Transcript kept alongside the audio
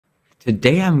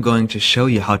Today I'm going to show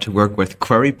you how to work with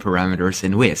query parameters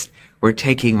in Wized. We're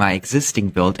taking my existing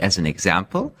build as an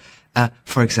example.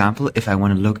 For example, if I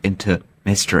want to look into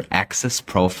Mr. X's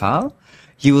profile,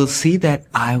 you will see that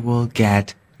I will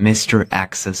get Mr.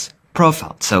 X's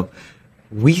profile. So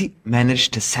we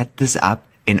managed to set this up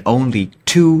in only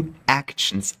 2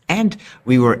 actions, and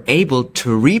we were able to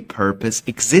repurpose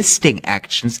existing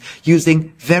actions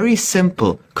using very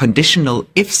simple conditional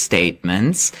if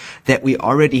statements that we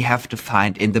already have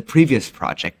defined in the previous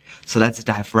project. So let's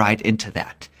dive right into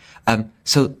that.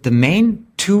 So the main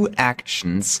 2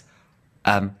 actions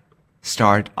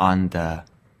start on the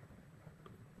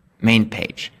main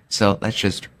page. So let's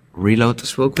just reload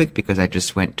this real quick because I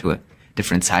just went to a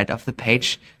different side of the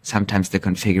page. Sometimes the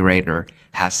configurator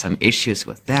has some issues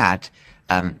with that.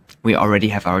 We already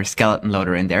have our skeleton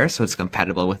loader in there, so it's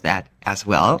compatible with that as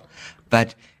well.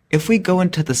 But if we go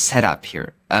into the setup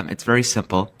here, it's very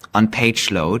simple. On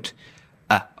page load,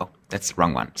 oh, that's the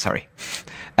wrong one, sorry.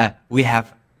 We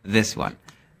have this one,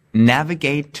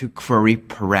 navigate to query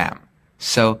param.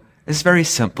 So it's very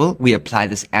simple. We apply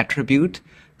this attribute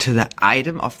to the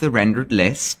item of the rendered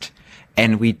list,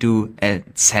 and we do a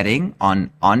setting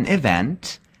on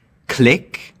event,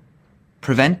 click,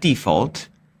 prevent default,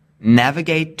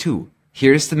 navigate to.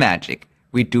 Here's the magic.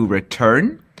 We do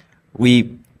return.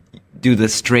 We do the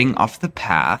string of the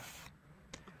path.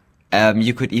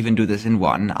 You could even do this in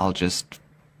one. I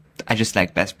just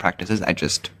like best practices. I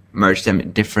just merge them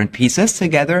in different pieces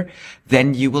together.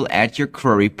 Then you will add your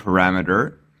query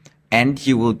parameter and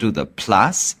you will do the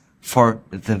plus for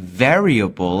the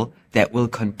variable that will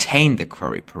contain the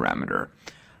query parameter.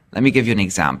 Let me give you an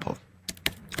example.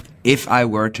 If I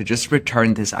were to just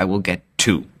return this, I will get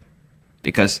 2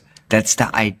 because that's the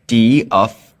ID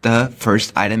of the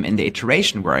first item in the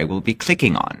iteration where I will be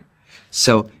clicking on.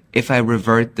 So if I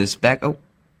revert this back,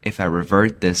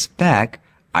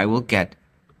 I will get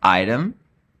item,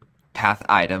 path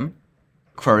item,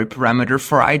 query parameter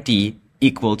for ID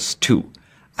equals 2.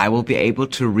 I will be able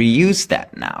to reuse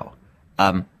that now.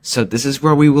 So this is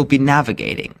where we will be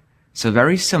navigating. So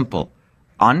very simple.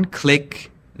 On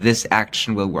click, this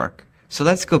action will work. So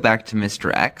let's go back to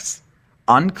Mr. X.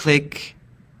 On click,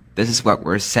 this is what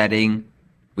we're setting.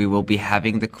 We will be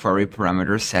having the query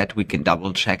parameter set. We can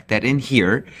double check that in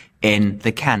here in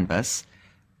the canvas.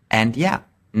 And yeah,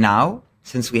 now,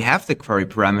 since we have the query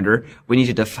parameter, we need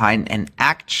to define an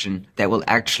action that will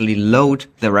actually load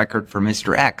the record for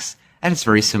Mr. X. And it's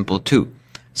very simple too.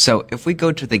 So if we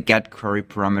go to the get query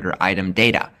parameter item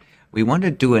data, we want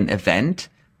to do an event,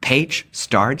 page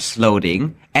starts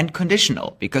loading, and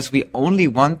conditional, because we only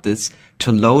want this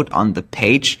to load on the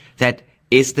page that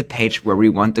is the page where we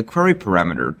want the query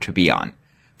parameter to be on.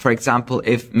 For example,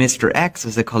 if Mr. X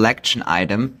is a collection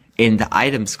item in the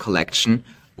items collection,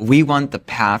 we want the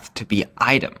path to be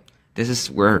item. This is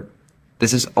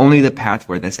only the path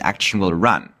where this action will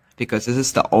run, because this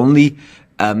is the only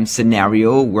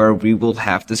scenario where we will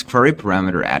have this query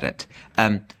parameter added.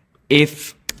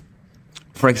 If,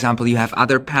 for example, you have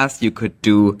other paths, you could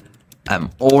do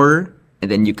or,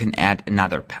 and then you can add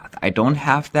another path. I don't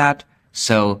have that,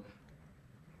 so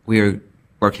we're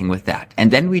working with that.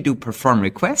 And then we do perform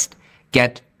request,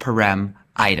 get param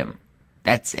item.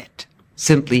 That's it.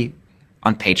 Simply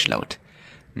on page load.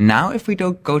 Now, if we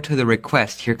don't go to the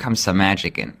request, here comes some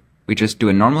magic in. We just do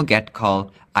a normal get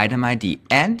call, item ID,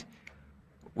 and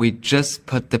we just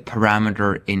put the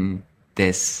parameter in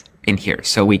here.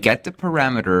 So we get the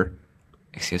parameter,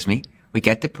 we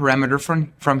get the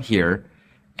parameter from here,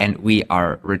 and we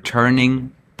are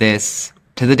returning this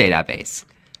to the database.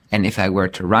 And if I were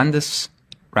to run this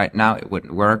right now, it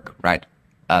wouldn't work, right?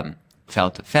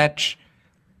 Failed to fetch,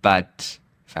 but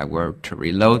if I were to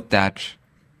reload that,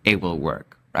 it will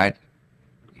work, right?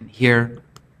 In here,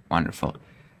 wonderful.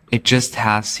 It just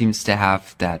seems to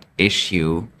have that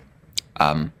issue,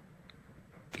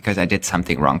 because I did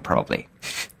something wrong probably,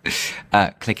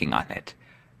 clicking on it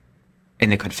in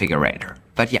the configurator.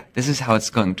 But yeah, this is how it's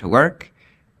going to work.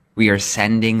 We are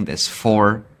sending this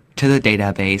 4 to the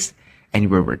database,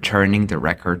 and we're returning the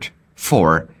record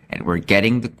 4, and we're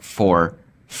getting the 4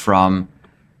 from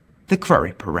the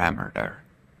query parameter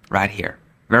right here.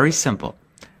 Very simple.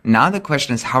 Now the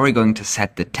question is, how are we going to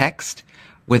set the text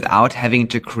without having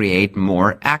to create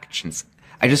more actions?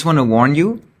 I just want to warn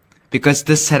you, because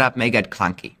this setup may get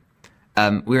clunky.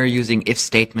 We are using if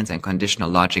statements and conditional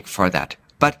logic for that.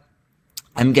 But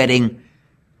I'm getting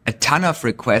a ton of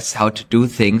requests how to do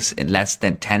things in less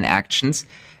than 10 actions.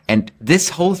 And this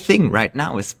whole thing right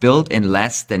now is built in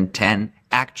less than 10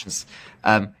 actions.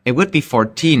 It would be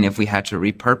 14 if we had to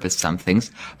repurpose some things.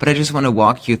 But I just want to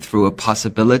walk you through a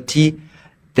possibility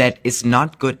that is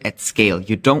not good at scale.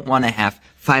 You don't want to have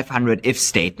 500 if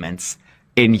statements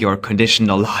in your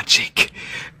conditional logic.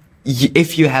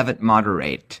 If you have it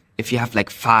moderate, if you have like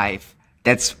 5,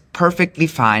 that's perfectly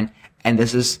fine. And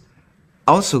this is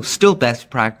also still best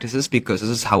practices because this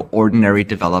is how ordinary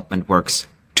development works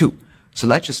too. So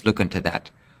let's just look into that.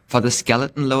 For the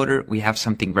skeleton loader, we have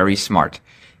something very smart.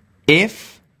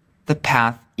 If the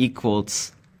path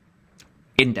equals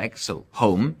index, so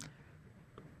home,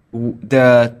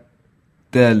 the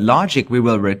logic we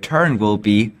will return will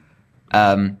be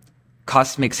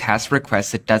Cosmix has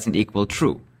requested doesn't equal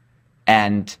true.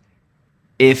 And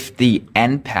if the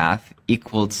end path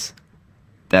equals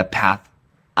the path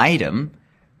item,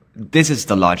 this is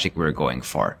the logic we're going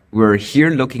for. We're here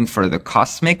looking for the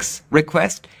Cosmix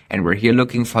request, and we're here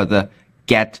looking for the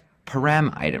get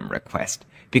param item request.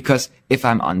 Because if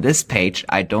I'm on this page,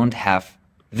 I don't have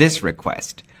this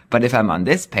request. But if I'm on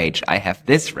this page, I have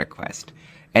this request.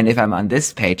 And if I'm on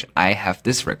this page, I have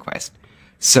this request.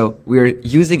 So we're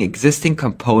using existing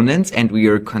components and we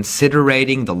are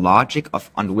considering the logic of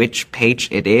on which page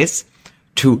it is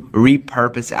to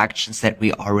repurpose actions that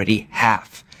we already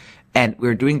have. And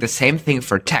we're doing the same thing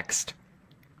for text.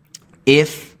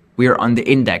 If we're on the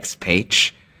index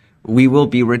page, we will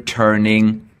be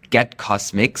returning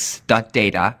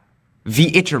getCosmix.data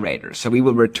vIterator. So we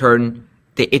will return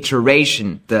the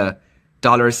iteration, the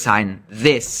 $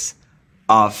 this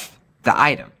of the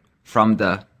item from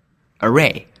the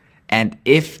array. And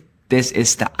if this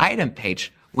is the item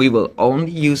page, we will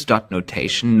only use dot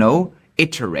notation, no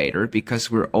iterator,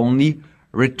 because we're only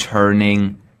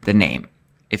returning the name.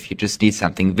 If you just need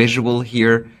something visual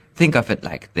here, think of it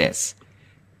like this.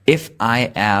 If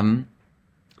I am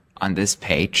on this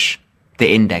page,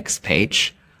 the index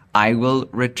page, I will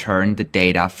return the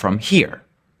data from here,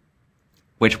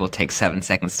 which will take 7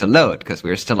 seconds to load because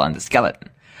we're still on the skeleton.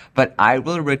 But I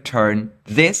will return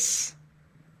this,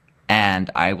 and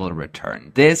I will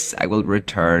return this, I will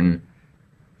return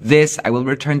this, I will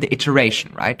return the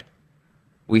iteration, right?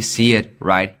 We see it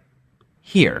right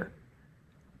here.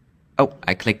 Oh,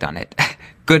 I clicked on it.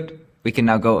 Good. We can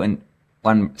now go in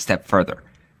one step further.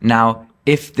 Now,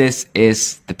 if this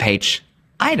is the page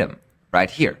item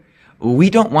right here, we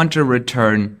don't want to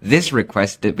return this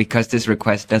request because this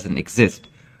request doesn't exist.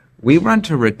 We want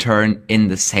to return in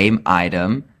the same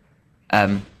item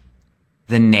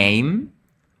the name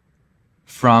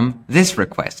from this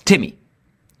request, Timmy,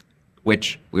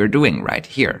 which we're doing right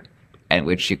here, and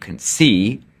which you can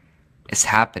see is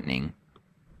happening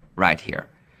right here.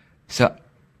 So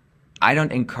I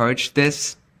don't encourage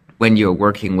this when you're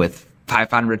working with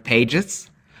 500 pages,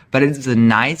 but it is a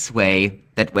nice way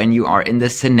that when you are in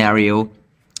this scenario,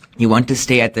 you want to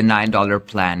stay at the $9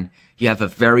 plan, you have a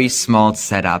very small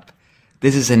setup.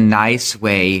 This is a nice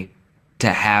way to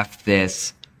have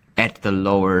this at the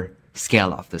lower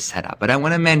scale of the setup. But I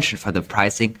want to mention for the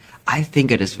pricing, I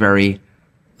think it is very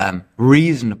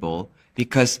reasonable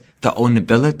because the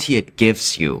ownability it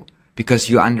gives you, because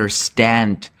you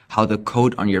understand how the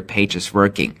code on your page is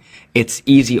working. It's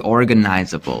easy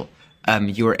organizable.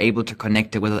 You're able to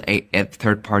connect it with a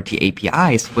third-party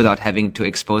APIs without having to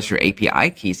expose your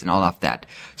API keys and all of that.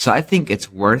 So I think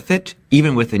it's worth it,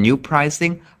 even with the new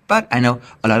pricing. But I know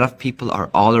a lot of people are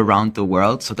all around the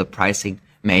world, so the pricing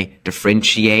may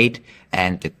differentiate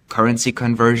and the currency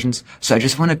conversions. So I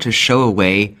just wanted to show a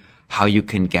way how you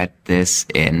can get this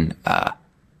in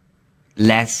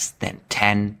less than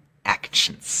 10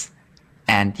 actions.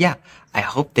 And yeah, I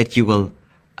hope that you will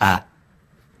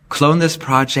clone this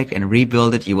project and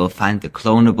rebuild it. You will find the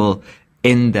clonable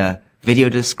in the video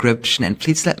description. And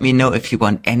please let me know if you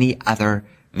want any other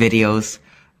videos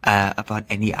about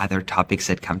any other topics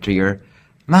that come to your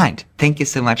mind. Thank you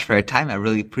so much for your time. I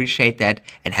really appreciate that,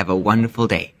 and have a wonderful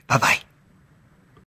day. Bye-bye.